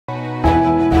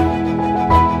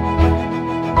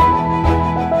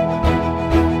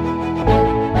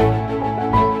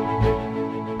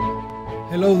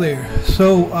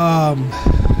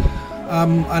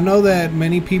I know that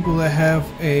many people that have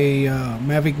a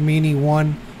Mavic Mini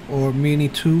 1 or Mini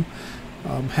 2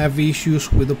 have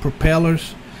issues with the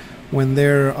propellers when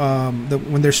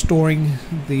they're storing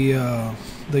the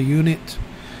unit.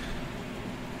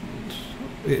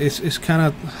 It's kind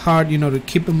of hard, to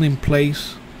keep them in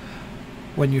place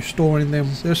when you're storing them.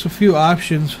 There's a few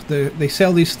options. They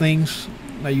sell these things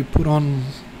that you put on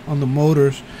the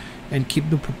motors and keep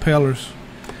the propellers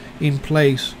in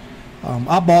place.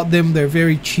 I bought them. They're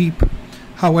very cheap.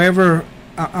 However,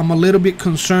 I'm a little bit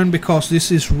concerned because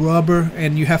this is rubber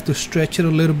and you have to stretch it a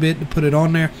little bit to put it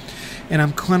on there, and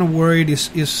I'm kind of worried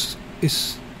it's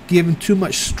giving too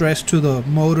much stress to the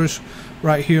motors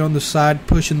right here on the side,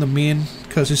 pushing them in,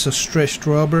 because it's a stretched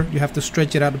rubber. You have to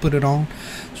stretch it out to put it on.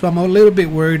 So I'm a little bit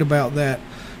worried about that.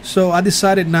 So I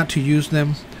decided not to use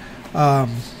them,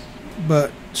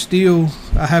 but still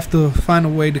I have to find a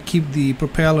way to keep the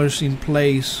propellers in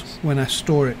place when I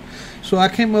store it. So I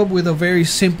came up with a very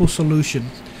simple solution.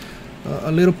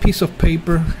 A little piece of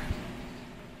paper,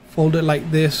 fold it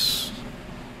like this,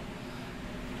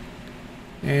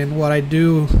 and what I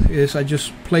do is I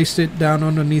just place it down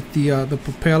underneath the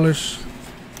propellers,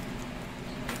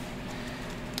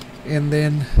 and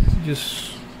then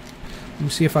just, let me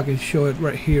see if I can show it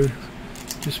right here.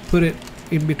 Just put it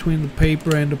in between the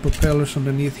paper and the propellers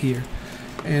underneath here,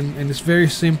 and it's very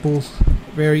simple,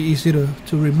 very easy to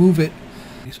remove it.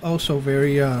 It's also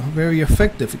very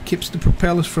effective. It keeps the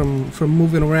propellers from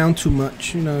moving around too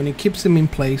much, and it keeps them in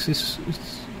place.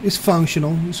 It's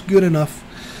functional. It's good enough.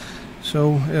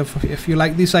 So if you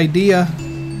like this idea,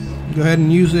 go ahead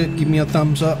and use it. Give me a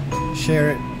thumbs up, share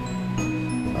it.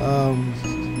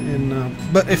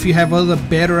 But if you have other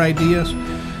better ideas,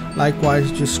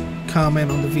 likewise, just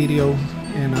comment on the video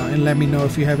and let me know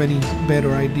if you have any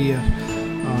better ideas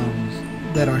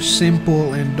that are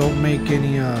simple and don't make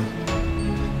any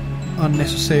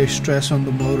unnecessary stress on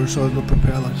the motors or the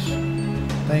propellers.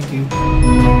 Thank you.